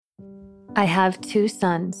I have 2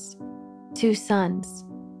 sons, 2 sons,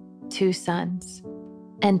 2 sons,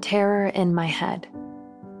 and terror in my head.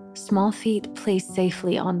 Small feet play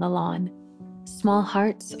safely on the lawn. Small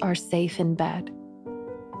hearts are safe in bed.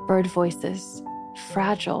 Bird voices,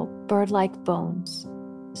 fragile bird-like bones,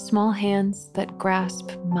 small hands that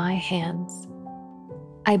grasp my hands.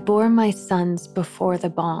 I bore my sons before the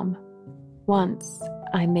bomb. Once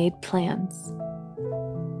I made plans.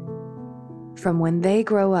 From When They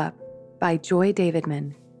Grow Up by Joy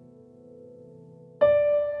Davidman.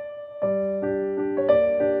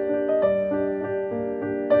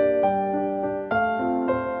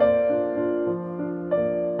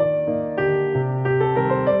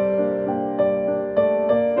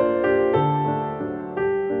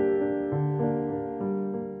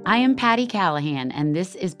 I am Patty Callahan, and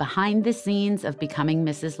this is Behind the Scenes of Becoming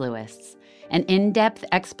Mrs. Lewis, an in-depth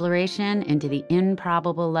exploration into the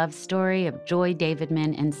improbable love story of Joy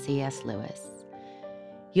Davidman and C.S. Lewis.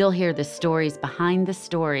 You'll hear the stories behind the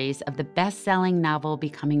stories of the best-selling novel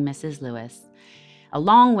Becoming Mrs. Lewis,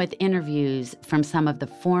 along with interviews from some of the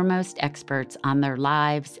foremost experts on their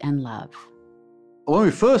lives and love. When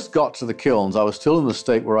we first got to the kilns, I was still in the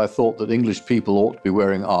state where I thought that English people ought to be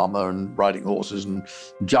wearing armor and riding horses and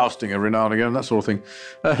jousting every now and again, that sort of thing.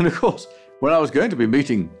 And of course, when I was going to be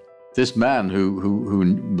meeting this man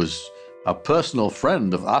who was a personal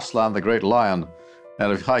friend of Aslan the Great Lion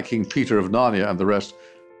and of High King Peter of Narnia and the rest,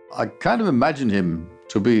 I kind of imagined him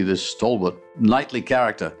to be this stalwart, knightly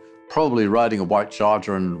character, probably riding a white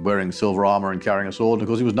charger and wearing silver armor and carrying a sword, and of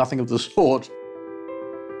course he was nothing of the sort.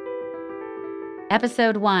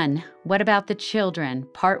 Episode 1, What About the Children,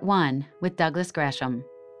 Part 1, with Douglas Gresham.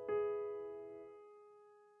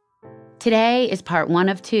 Today is part 1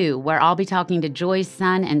 of 2, where I'll be talking to Joy's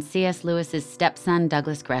son and C.S. Lewis's stepson,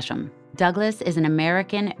 Douglas Gresham. Douglas is an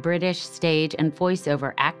American-British stage and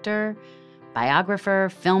voiceover actor,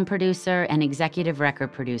 biographer, film producer, and executive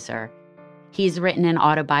record producer. He's written an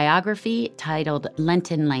autobiography titled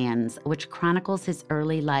Lenten Lands, which chronicles his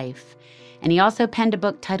early life. And he also penned a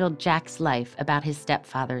book titled Jack's Life about his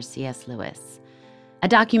stepfather, C.S. Lewis. A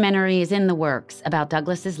documentary is in the works about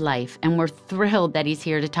Douglas's life, and we're thrilled that he's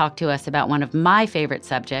here to talk to us about one of my favorite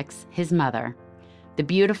subjects, his mother, the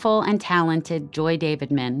beautiful and talented Joy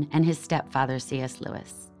Davidman, and his stepfather, C.S.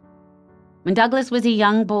 Lewis. When Douglas was a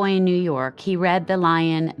young boy in New York, he read The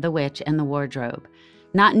Lion, the Witch, and the Wardrobe,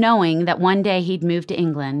 not knowing that one day he'd move to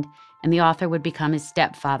England and the author would become his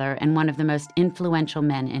stepfather and one of the most influential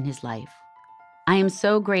men in his life. I am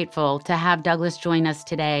so grateful to have Douglas join us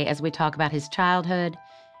today as we talk about his childhood,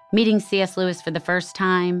 meeting C.S. Lewis for the first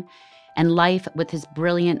time, and life with his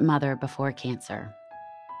brilliant mother before cancer.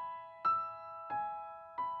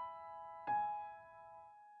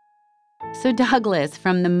 So Douglas,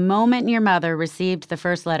 from the moment your mother received the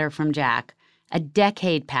first letter from Jack, a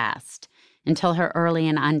decade passed until her early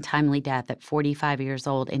and untimely death at 45 years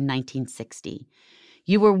old in 1960.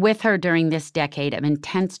 You were with her during this decade of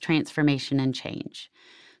intense transformation and change.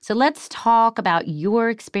 So let's talk about your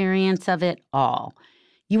experience of it all.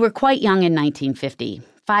 You were quite young in 1950,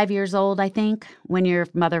 5 years old, I think, when your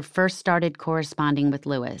mother first started corresponding with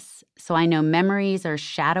Lewis. So I know memories are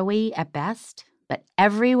shadowy at best, but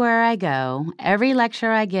everywhere I go, every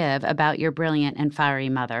lecture I give about your brilliant and fiery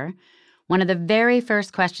mother, one of the very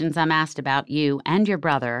first questions I'm asked about you and your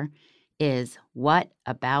brother is, what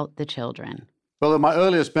about the children? Well, my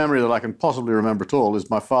earliest memory that I can possibly remember at all is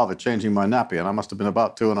my father changing my nappy, and I must have been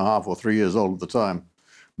about 2.5 or 3 years old at the time.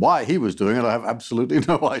 Why he was doing it, I have absolutely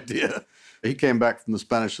no idea. He came back from the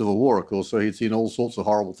Spanish Civil War, of course, so he'd seen all sorts of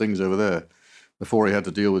horrible things over there before he had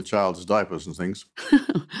to deal with child's diapers and things.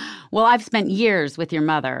 Well, I've spent years with your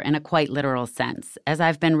mother in a quite literal sense, as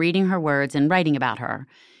I've been reading her words and writing about her.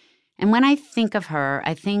 And when I think of her,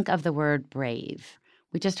 I think of the word brave.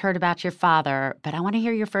 We just heard about your father, but I want to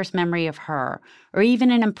hear your first memory of her, or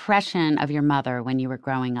even an impression of your mother when you were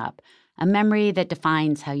growing up, a memory that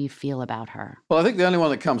defines how you feel about her. Well, I think the only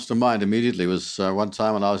one that comes to mind immediately was one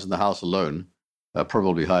time when I was in the house alone,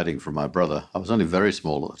 probably hiding from my brother. I was only very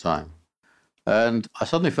small at the time. And I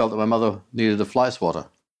suddenly felt that my mother needed a fly swatter.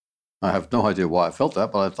 I have no idea why I felt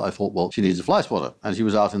that, but I thought, well, she needs a fly swatter. And she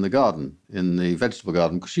was out in the garden, in the vegetable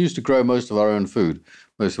garden, because she used to grow most of our own food,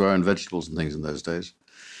 most of our own vegetables and things in those days.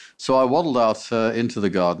 So I waddled out into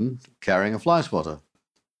the garden carrying a fly swatter.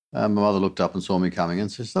 And my mother looked up and saw me coming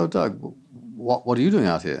and said, "So, Doug, what are you doing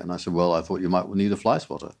out here?" And I said, "Well, I thought you might need a fly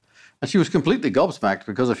swatter." And she was completely gobsmacked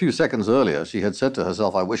because a few seconds earlier she had said to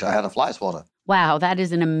herself, "I wish I had a fly swatter." Wow, that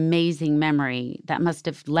is an amazing memory. That must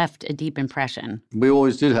have left a deep impression. We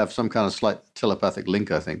always did have some kind of slight telepathic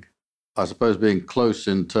link, I think. I suppose being close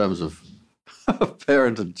in terms of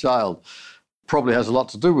parent and child probably has a lot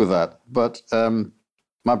to do with that. But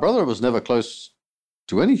my brother was never close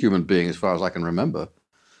to any human being as far as I can remember.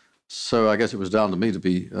 So I guess it was down to me to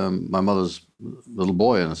be my mother's little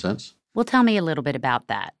boy, in a sense. Well, tell me a little bit about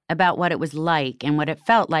that, about what it was like and what it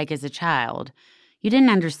felt like as a child. You didn't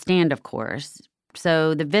understand, of course,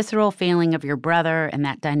 so the visceral feeling of your brother and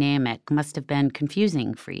that dynamic must have been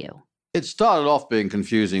confusing for you. It started off being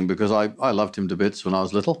confusing because I loved him to bits when I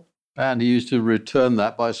was little, and he used to return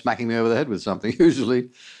that by smacking me over the head with something, usually.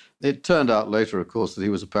 It turned out later, of course, that he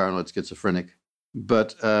was a paranoid schizophrenic,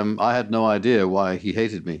 but I had no idea why he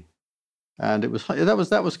hated me. And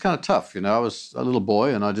that was kind of tough. I was a little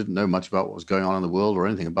boy and I didn't know much about what was going on in the world or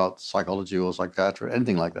anything about psychology or psychiatry or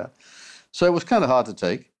anything like that. So it was kind of hard to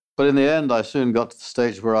take. But in the end, I soon got to the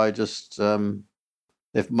stage where I just,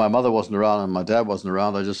 if my mother wasn't around and my dad wasn't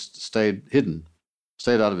around, I just stayed hidden,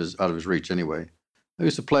 stayed out of his reach anyway. I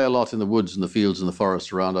used to play a lot in the woods and the fields and the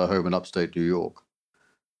forests around our home in upstate New York.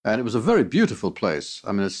 And it was a very beautiful place.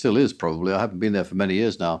 I mean, it still is probably. I haven't been there for many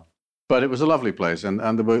years now. But it was a lovely place, and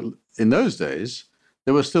there were, in those days,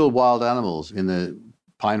 there were still wild animals in the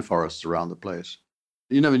pine forests around the place.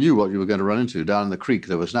 You never knew what you were going to run into. Down in the creek,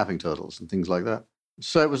 there were snapping turtles and things like that.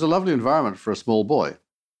 So it was a lovely environment for a small boy,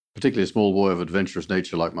 particularly a small boy of adventurous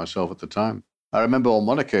nature like myself at the time. I remember on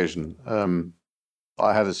one occasion,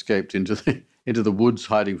 I had escaped into the woods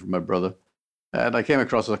hiding from my brother, and I came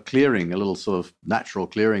across a clearing, a little sort of natural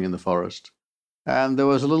clearing in the forest, and there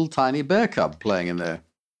was a little tiny bear cub playing in there.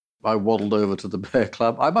 I waddled over to the bear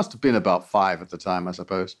club. I must have been about 5 at the time, I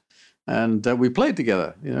suppose. And we played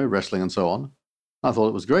together, wrestling and so on. I thought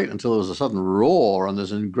it was great until there was a sudden roar and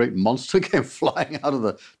there's a great monster came flying out of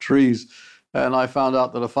the trees. And I found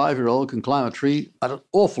out that a 5-year-old can climb a tree at an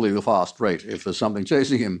awfully fast rate if there's something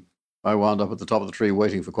chasing him. I wound up at the top of the tree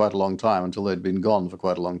waiting for quite a long time until they'd been gone for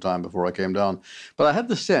quite a long time before I came down. But I had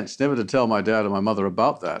the sense never to tell my dad or my mother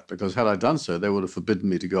about that, because had I done so, they would have forbidden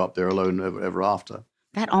me to go up there alone ever after.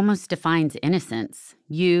 That almost defines innocence.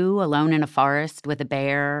 You alone in a forest with a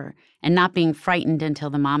bear and not being frightened until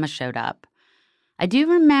the mama showed up. I do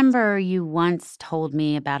remember you once told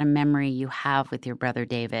me about a memory you have with your brother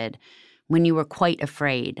David when you were quite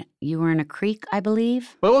afraid. You were in a creek, I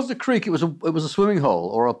believe? Well, it wasn't a creek. It was a swimming hole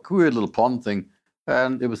or a weird little pond thing.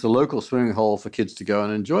 And it was the local swimming hole for kids to go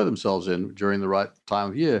and enjoy themselves in during the right time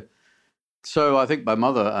of year. So I think my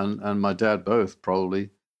mother and my dad both probably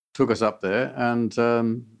took us up there and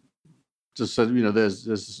just said, there's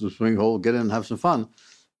a swimming hole, get in and have some fun.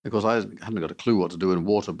 Of course, I hadn't got a clue what to do in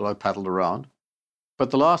water, but I paddled around. But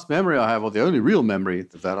the last memory I have, or the only real memory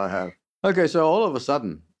that I have, okay, so all of a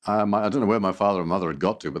sudden, I don't know where my father and mother had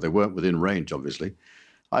got to, but they weren't within range, obviously.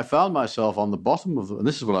 I found myself on the bottom of, and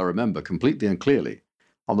this is what I remember completely and clearly,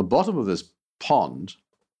 on the bottom of this pond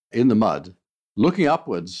in the mud, looking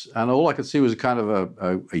upwards, and all I could see was kind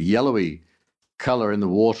of a yellowy color in the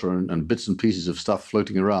water and bits and pieces of stuff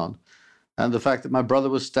floating around, and the fact that my brother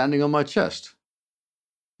was standing on my chest.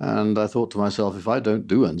 And I thought to myself, if I don't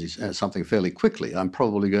do something fairly quickly, I'm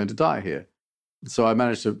probably going to die here. So I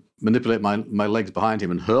managed to manipulate my legs behind him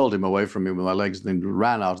and hurled him away from me with my legs, and then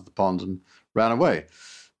ran out of the pond and ran away.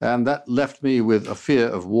 And that left me with a fear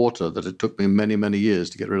of water that it took me many, many years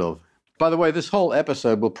to get rid of. By the way, this whole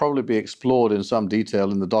episode will probably be explored in some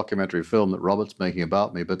detail in the documentary film that Robert's making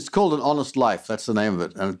about me, but it's called An Honest Life. That's the name of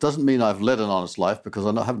it. And it doesn't mean I've led an honest life, because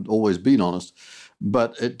I haven't always been honest,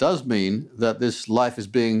 but it does mean that this life is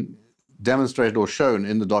being demonstrated or shown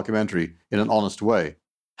in the documentary in an honest way.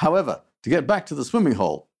 However, to get back to the swimming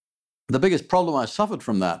hole, the biggest problem I suffered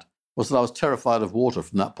from that was that I was terrified of water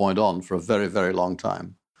from that point on for a very, very long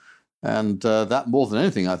time. And that, more than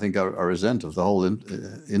anything, I think I resent of the whole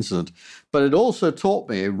incident. But it also taught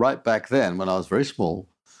me right back then, when I was very small,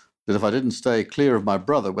 that if I didn't stay clear of my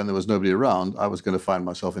brother when there was nobody around, I was going to find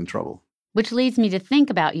myself in trouble. Which leads me to think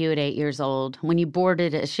about you at 8 years old when you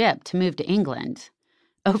boarded a ship to move to England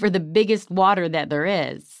over the biggest water that there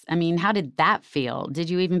is. I mean, how did that feel? Did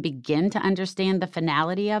you even begin to understand the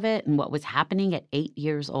finality of it and what was happening at 8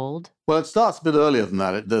 years old? Well, it starts a bit earlier than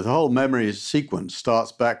that. The whole memory sequence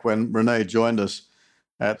starts back when Renee joined us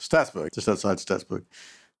at Statsburg, just outside Statsburg.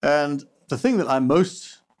 And the thing that I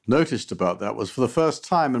most noticed about that was, for the first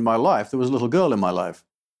time in my life, there was a little girl in my life.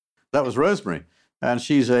 That was Rosemary. And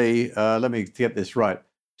she's let me get this right,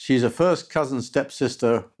 she's a first cousin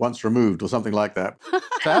stepsister once removed or something like that.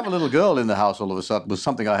 To have a little girl in the house all of a sudden was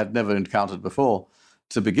something I had never encountered before.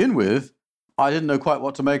 To begin with, I didn't know quite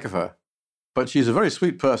what to make of her. But she's a very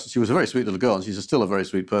sweet person. She was a very sweet little girl, and she's still a very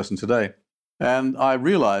sweet person today. And I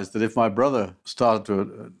realized that if my brother started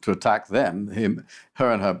to attack them,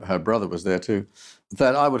 her and her brother was there too,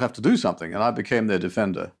 that I would have to do something, and I became their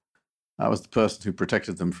defender. I was the person who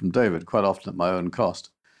protected them from David, quite often at my own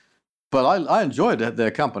cost. But I enjoyed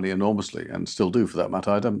their company enormously, and still do for that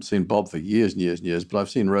matter. I haven't seen Bob for years and years and years, but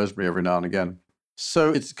I've seen Rosemary every now and again.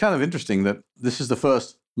 So it's kind of interesting that this is the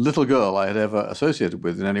first little girl I had ever associated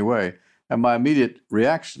with in any way, and my immediate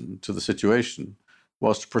reaction to the situation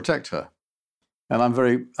was to protect her. And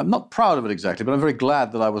I'm not proud of it exactly, but I'm very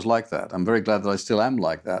glad that I was like that. I'm very glad that I still am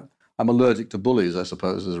like that. I'm allergic to bullies, I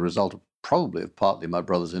suppose, as a result of partly my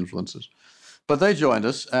brother's influences. But they joined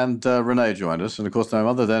us, and Renee joined us. And of course, my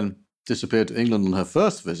mother then disappeared to England on her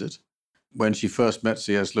first visit, when she first met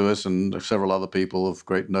C.S. Lewis and several other people of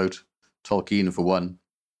great note, Tolkien for one,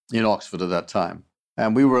 in Oxford at that time.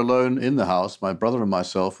 And we were alone in the house, my brother and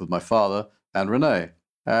myself, with my father and Renee.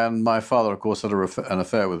 And my father, of course, had an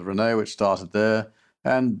affair with Renee, which started there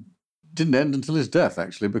and didn't end until his death,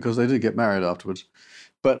 actually, because they did get married afterwards.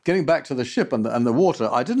 But getting back to the ship and the water,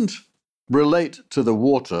 I didn't relate to the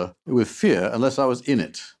water with fear unless I was in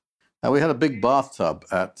it. And we had a big bathtub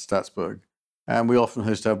at Statsburg, and we often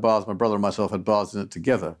used to have baths. My brother and myself had baths in it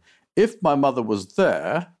together. If my mother was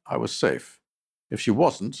there, I was safe. If she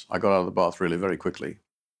wasn't, I got out of the bath really very quickly.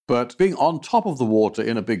 But being on top of the water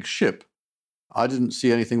in a big ship, I didn't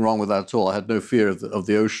see anything wrong with that at all. I had no fear of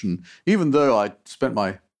the ocean, even though I spent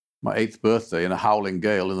my 8th birthday in a howling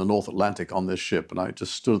gale in the North Atlantic on this ship, and I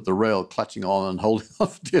just stood at the rail clutching on and holding on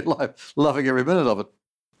for dear life, loving every minute of it.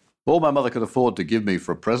 All my mother could afford to give me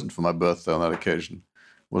for a present for my birthday on that occasion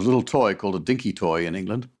was a little toy called a dinky toy in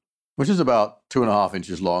England, which is about 2.5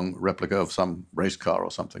 inches long, replica of some race car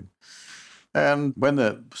or something. And when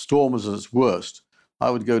the storm was at its worst,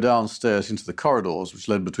 I would go downstairs into the corridors which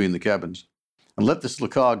led between the cabins and let this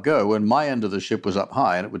little car go when my end of the ship was up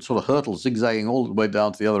high, and it would sort of hurtle, zigzagging all the way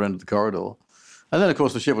down to the other end of the corridor. And then, of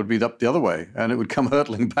course, the ship would be up the other way, and it would come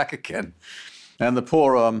hurtling back again. And the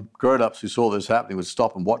poor grown-ups who saw this happening would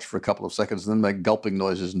stop and watch for a couple of seconds and then make gulping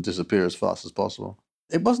noises and disappear as fast as possible.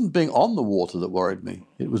 It wasn't being on the water that worried me.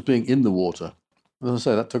 It was being in the water. As I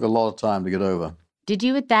say, that took a lot of time to get over. Did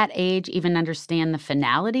you at that age even understand the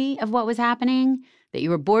finality of what was happening? That you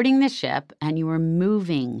were boarding the ship and you were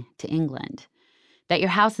moving to England? That your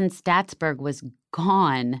house in Statsburg was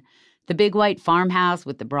gone? The big white farmhouse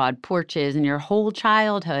with the broad porches and your whole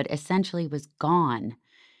childhood essentially was gone.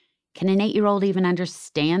 Can an 8-year-old even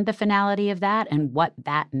understand the finality of that and what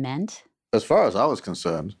that meant? As far as I was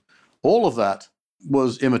concerned, all of that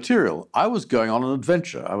was immaterial. I was going on an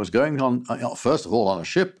adventure. I was going on, first of all, on a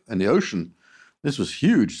ship in the ocean. This was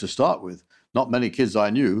huge to start with. Not many kids I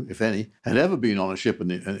knew, if any, had ever been on a ship in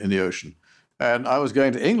the ocean. And I was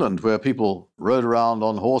going to England, where people rode around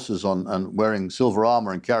on horses and wearing silver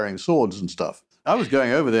armor and carrying swords and stuff. I was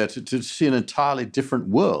going over there to see an entirely different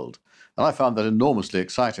world, and I found that enormously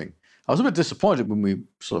exciting. I was a bit disappointed when we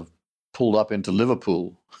sort of pulled up into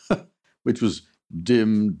Liverpool, which was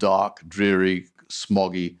dim, dark, dreary,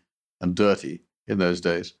 smoggy, and dirty in those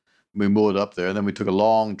days. We moored up there, and then we took a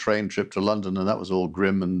long train trip to London, and that was all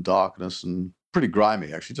grim and darkness and pretty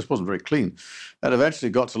grimy, actually. It just wasn't very clean. And eventually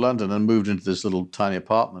got to London and moved into this little tiny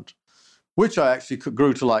apartment, which I actually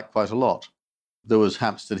grew to like quite a lot. There was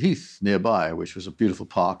Hampstead Heath nearby, which was a beautiful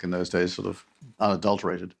park in those days, sort of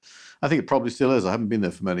unadulterated. I think it probably still is. I haven't been there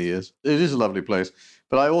for many years. It is a lovely place.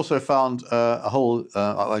 But I also found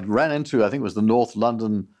I ran into, I think it was the North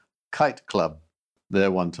London Kite Club there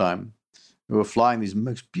one time. We were flying these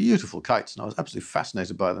most beautiful kites, and I was absolutely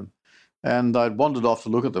fascinated by them. And I'd wandered off to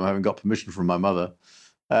look at them, having got permission from my mother.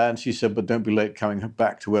 And she said, but don't be late coming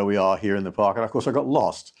back to where we are here in the park. And of course, I got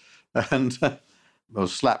lost. And I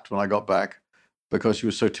was slapped when I got back, because she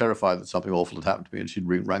was so terrified that something awful had happened to me, and she'd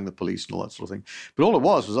rang the police and all that sort of thing. But all it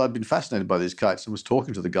was I'd been fascinated by these kites and was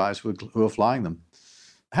talking to the guys who were flying them.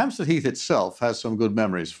 Hampstead Heath itself has some good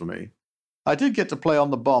memories for me. I did get to play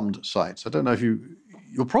on the bombed sites. I don't know if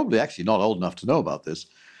you're probably actually not old enough to know about this,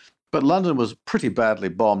 but London was pretty badly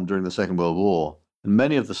bombed during the Second World War, and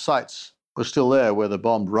many of the sites were still there where the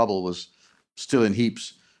bombed rubble was still in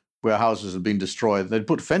heaps, where houses had been destroyed. They'd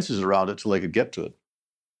put fences around it till they could get to it.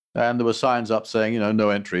 And there were signs up saying, no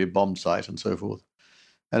entry, bombed site, and so forth.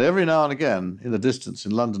 And every now and again, in the distance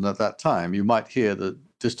in London at that time, you might hear the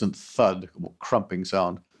distant thud or crumping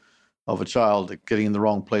sound of a child getting in the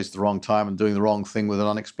wrong place at the wrong time and doing the wrong thing with an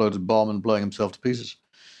unexploded bomb and blowing himself to pieces,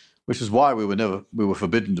 which is why we were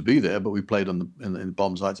forbidden to be there, but we played in the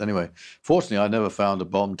bomb sites anyway. Fortunately, I never found a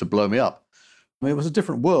bomb to blow me up. I mean, it was a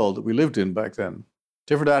different world that we lived in back then.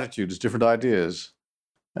 Different attitudes, different ideas,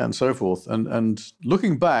 and so forth. And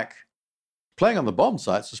looking back, playing on the bomb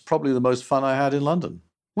sites was probably the most fun I had in London.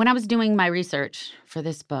 When I was doing my research for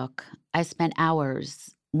this book, I spent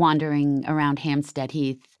hours wandering around Hampstead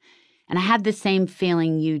Heath, and I had the same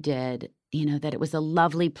feeling you did, that it was a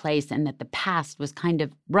lovely place and that the past was kind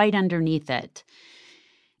of right underneath it.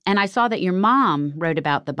 And I saw that your mom wrote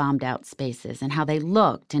about the bombed-out spaces and how they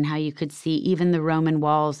looked and how you could see even the Roman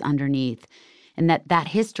walls underneath, and that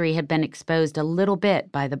history had been exposed a little bit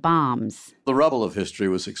by the bombs. The rubble of history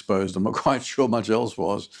was exposed. I'm not quite sure much else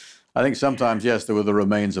was. I think sometimes, yes, there were the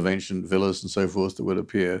remains of ancient villas and so forth that would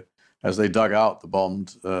appear as they dug out the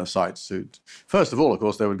bombed sites. First of all, of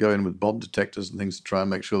course, they would go in with bomb detectors and things to try and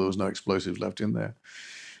make sure there was no explosives left in there.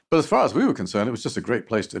 But as far as we were concerned, it was just a great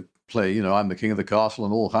place to play. I'm the king of the castle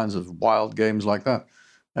and all kinds of wild games like that.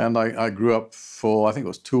 And I grew up for, I think it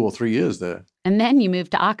was 2 or 3 years there. And then you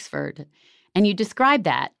moved to Oxford. And you describe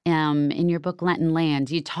that in your book, Lenton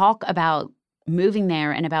Lands. You talk about moving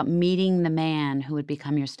there and about meeting the man who would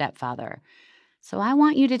become your stepfather. So I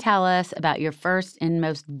want you to tell us about your first and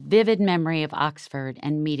most vivid memory of Oxford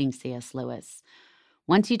and meeting C.S. Lewis.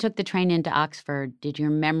 Once you took the train into Oxford, did your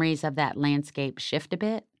memories of that landscape shift a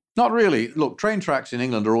bit? Not really. Look, train tracks in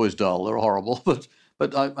England are always dull. They're horrible.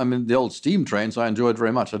 But I mean, the old steam trains I enjoyed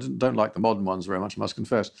very much. I don't like the modern ones very much, I must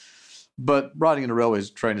confess. But riding in a railway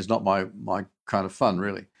train is not my kind of fun,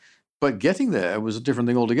 really. But getting there was a different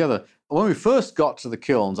thing altogether. When we first got to the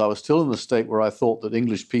kilns, I was still in the state where I thought that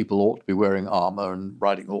English people ought to be wearing armor and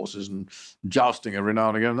riding horses and jousting every now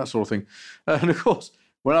and again, that sort of thing. And of course,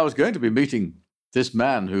 when I was going to be meeting this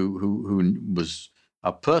man who was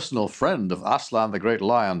a personal friend of Aslan the Great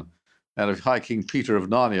Lion and of High King Peter of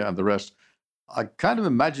Narnia and the rest, I kind of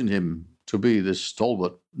imagined him to be this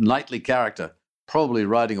stalwart, knightly character, probably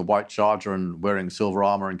riding a white charger and wearing silver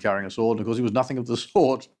armor and carrying a sword. And of course, he was nothing of the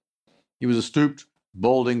sort. He was a stooped,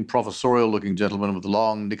 balding, professorial-looking gentleman with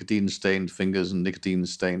long, nicotine-stained fingers and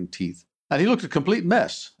nicotine-stained teeth. And he looked a complete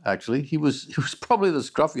mess, actually. He was probably the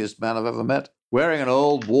scruffiest man I've ever met, wearing an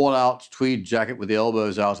old, worn-out tweed jacket with the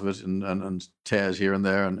elbows out of it and tears here and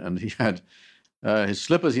there. And he had his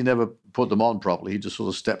slippers, he never put them on properly. He just sort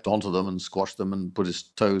of stepped onto them and squashed them and put his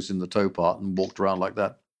toes in the toe part and walked around like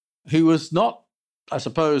that. He was not, I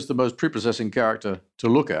suppose, the most prepossessing character to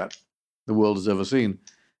look at the world has ever seen.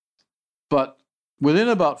 But within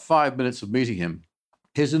about 5 minutes of meeting him,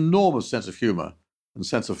 his enormous sense of humor and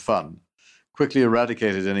sense of fun quickly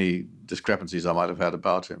eradicated any discrepancies I might have had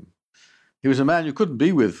about him. He was a man you couldn't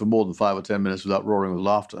be with for more than 5 or 10 minutes without roaring with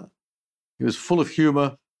laughter. He was full of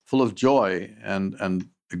humor, full of joy, and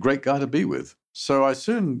a great guy to be with. So I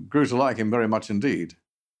soon grew to like him very much indeed.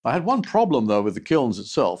 I had one problem, though, with the kilns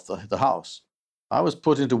itself, the house. I was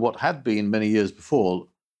put into what had been, many years before,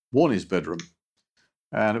 Warnie's bedroom.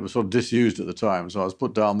 And it was sort of disused at the time, so I was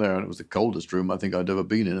put down there, and it was the coldest room I think I'd ever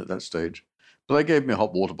been in at that stage. But they gave me a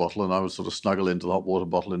hot water bottle, and I would sort of snuggle into the hot water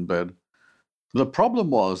bottle in bed. The problem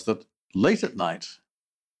was that late at night,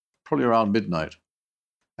 probably around midnight,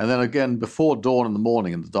 and then again before dawn in the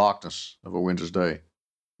morning in the darkness of a winter's day,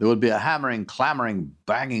 there would be a hammering, clamoring,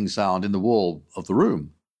 banging sound in the wall of the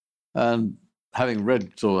room. And having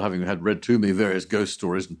had read to me various ghost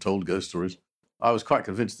stories and told ghost stories, I was quite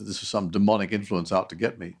convinced that this was some demonic influence out to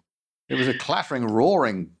get me. It was a clattering,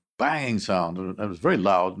 roaring, banging sound, and it was very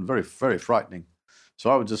loud and very, very frightening. So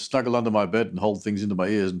I would just snuggle under my bed and hold things into my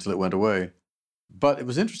ears until it went away. But it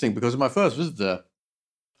was interesting because in my first visit there,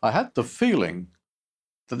 I had the feeling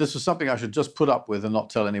that this was something I should just put up with and not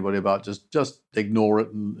tell anybody about, just ignore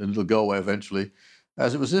it and it'll go away eventually,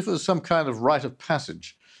 as if it was some kind of rite of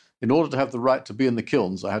passage. In order to have the right to be in the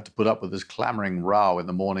kilns, I had to put up with this clamoring row in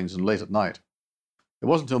the mornings and late at night. It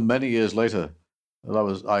wasn't until many years later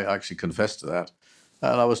that I actually confessed to that.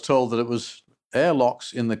 And I was told that it was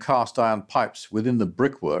airlocks in the cast iron pipes within the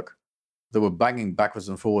brickwork that were banging backwards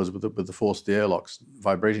and forwards with the force of the airlocks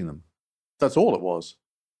vibrating them. That's all it was.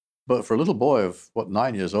 But for a little boy of,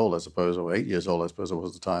 9 years old, I suppose, or 8 years old, I suppose I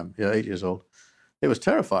was at the time. Yeah, 8 years old. It was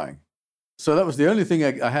terrifying. So that was the only thing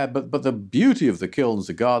I had. But the beauty of the kilns,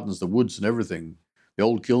 the gardens, the woods and everything, the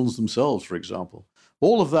old kilns themselves, for example,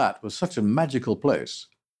 all of that was such a magical place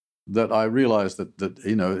that I realized that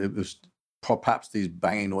it was perhaps these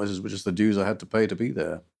banging noises were just the dues I had to pay to be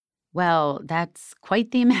there. Well, that's quite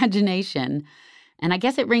the imagination. And I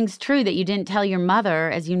guess it rings true that you didn't tell your mother,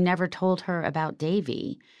 as you never told her about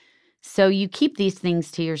Davy. So you keep these things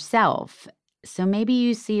to yourself. So maybe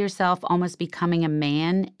you see yourself almost becoming a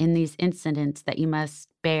man in these incidents that you must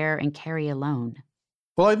bear and carry alone.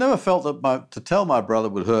 Well, I never felt that to tell my brother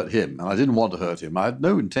would hurt him, and I didn't want to hurt him. I had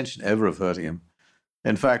no intention ever of hurting him.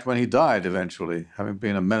 In fact, when he died eventually, having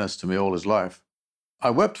been a menace to me all his life, I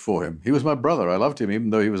wept for him. He was my brother. I loved him, even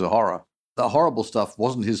though he was a horror. that horrible stuff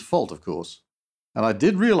wasn't his fault, of course. And I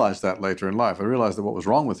did realize that later in life. I realized that what was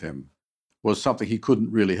wrong with him was something he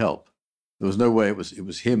couldn't really help. There was no way it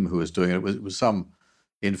was him who was doing it. It was some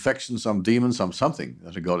infection, some demon, something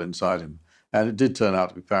that had got inside him. And it did turn out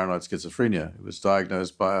to be paranoid schizophrenia. It was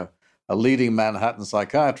diagnosed by a leading Manhattan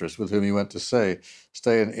psychiatrist with whom he went to stay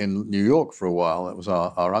in New York for a while. That was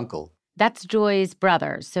our uncle. That's Joy's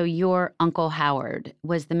brother. So your Uncle Howard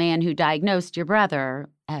was the man who diagnosed your brother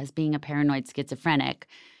as being a paranoid schizophrenic.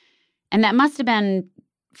 And that must have been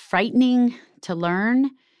frightening to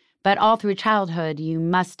learn. But all through childhood, you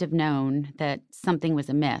must have known that something was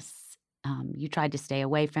amiss. You tried to stay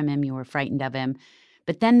away from him. You were frightened of him.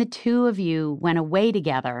 But then the two of you went away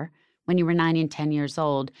together when you were 9 and 10 years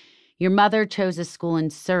old. Your mother chose a school in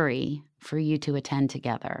Surrey for you to attend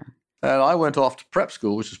together. And I went off to prep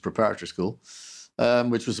school, which is preparatory school,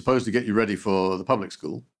 which was supposed to get you ready for the public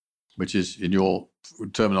school, which is, in your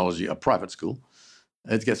terminology, a private school.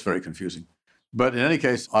 It gets very confusing. But in any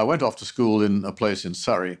case, I went off to school in a place in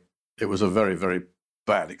Surrey. It was a very, very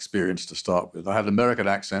bad experience to start with. I had an American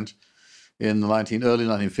accent in the early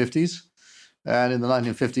 1950s. And in the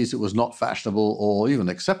 1950s, it was not fashionable or even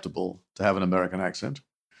acceptable to have an American accent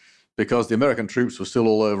because the American troops were still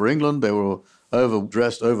all over England. They were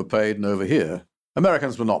overdressed, overpaid, and over here.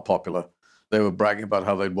 Americans were not popular. They were bragging about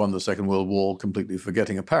how they'd won the Second World War, completely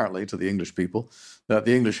forgetting, apparently, to the English people, that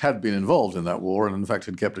the English had been involved in that war and, in fact,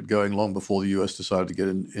 had kept it going long before the U.S. decided to get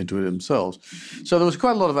into it themselves. So there was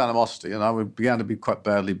quite a lot of animosity, and I began to be quite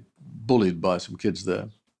badly bullied by some kids there.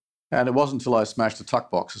 And it wasn't until I smashed the tuck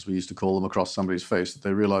box, as we used to call them, across somebody's face that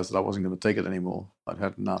they realized that I wasn't going to take it anymore. I'd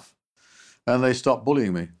had enough. And they stopped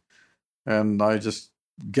bullying me. And I just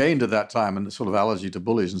gained at that time a sort of allergy to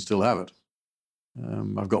bullies and still have it.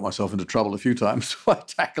 I've got myself into trouble a few times by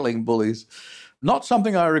tackling bullies. Not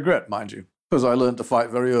something I regret, mind you, because I learned to fight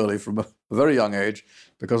very early from a very young age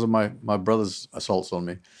because of my brother's assaults on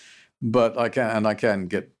me. But I can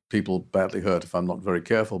get people badly hurt if I'm not very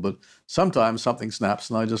careful. But sometimes something snaps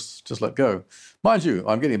and I just let go. Mind you,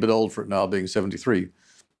 I'm getting a bit old for it now, being 73.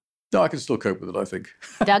 No, I can still cope with it, I think.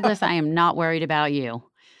 Douglas, I am not worried about you.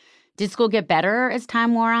 Did school get better as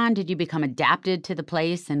time wore on? Did you become adapted to the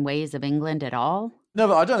place and ways of England at all?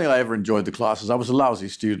 No, I don't think I ever enjoyed the classes. I was a lousy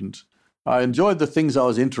student. I enjoyed the things I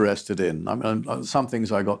was interested in. I mean, some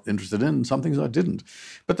things I got interested in and some things I didn't.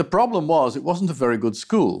 But the problem was it wasn't a very good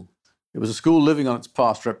school. It was a school living on its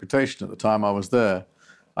past reputation at the time I was there,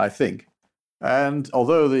 I think. And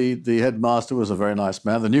although the headmaster was a very nice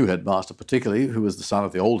man, the new headmaster particularly, who was the son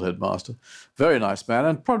of the old headmaster, very nice man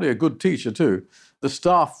and probably a good teacher too. The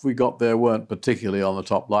staff we got there weren't particularly on the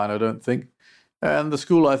top line, I don't think. And the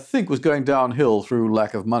school, I think, was going downhill through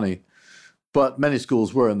lack of money. But many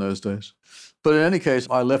schools were in those days. But in any case,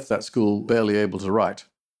 I left that school barely able to write.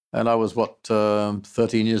 And I was,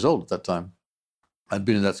 13 years old at that time. I'd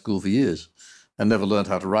been in that school for years and never learned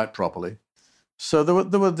how to write properly. So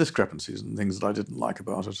there were discrepancies and things that I didn't like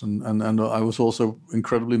about it. And I was also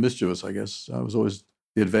incredibly mischievous, I guess. I was always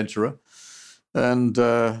the adventurer. And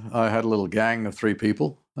I had a little gang of 3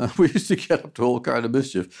 people. We used to get up to all kind of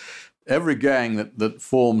mischief. Every gang that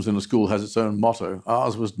forms in a school has its own motto.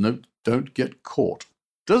 Ours was don't get caught.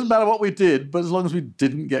 Doesn't matter what we did, but as long as we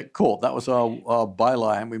didn't get caught. That was our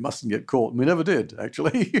byline. We mustn't get caught. And we never did,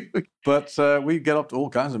 actually. But we'd get up to all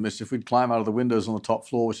kinds of mischief. We'd climb out of the windows on the top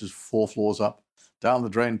floor, which is 4 floors up, down the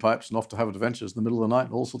drain pipes and off to have adventures in the middle of the night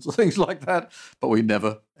and all sorts of things like that. But we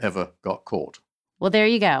never, ever got caught. Well, there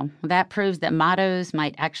you go. That proves that mottos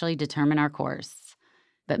might actually determine our course.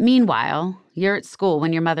 But meanwhile, you're at school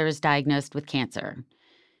when your mother is diagnosed with cancer.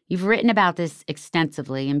 You've written about this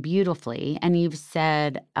extensively and beautifully, and you've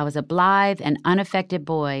said, I was a blithe and unaffected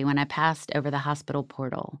boy when I passed over the hospital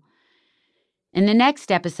portal. In the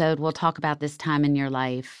next episode, we'll talk about this time in your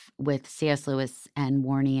life with C.S. Lewis and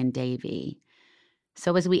Warnie and Davy.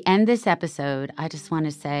 So as we end this episode, I just want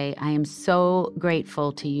to say I am so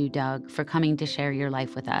grateful to you, Doug, for coming to share your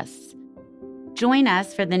life with us. Join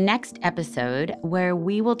us for the next episode where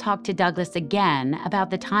we will talk to Douglas again about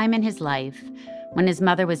the time in his life when his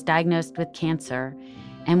mother was diagnosed with cancer,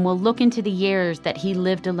 and we'll look into the years that he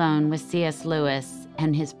lived alone with C.S. Lewis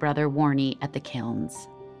and his brother Warnie at the kilns.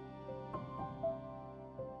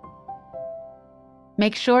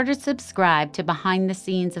 Make sure to subscribe to Behind the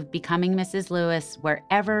Scenes of Becoming Mrs. Lewis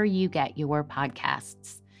wherever you get your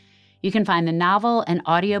podcasts. You can find the novel and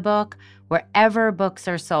audiobook wherever books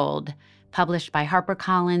are sold, published by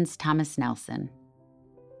HarperCollins, Thomas Nelson.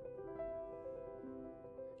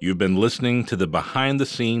 You've been listening to the Behind the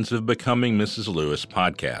Scenes of Becoming Mrs. Lewis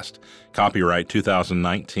podcast, copyright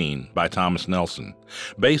 2019 by Thomas Nelson,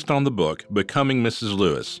 based on the book Becoming Mrs.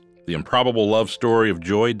 Lewis, The Improbable Love Story of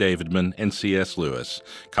Joy Davidman and C.S. Lewis.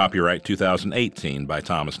 Copyright 2018 by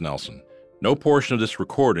Thomas Nelson. No portion of this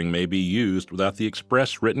recording may be used without the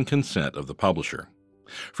express written consent of the publisher.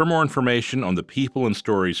 For more information on the people and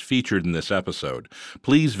stories featured in this episode,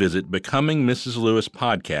 please visit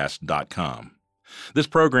becomingmrslewispodcast.com. This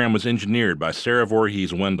program was engineered by Sarah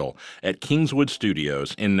Voorhees Wendell at Kingswood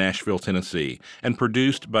Studios in Nashville, Tennessee, and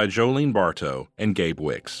produced by Jolene Bartow and Gabe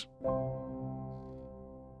Wicks.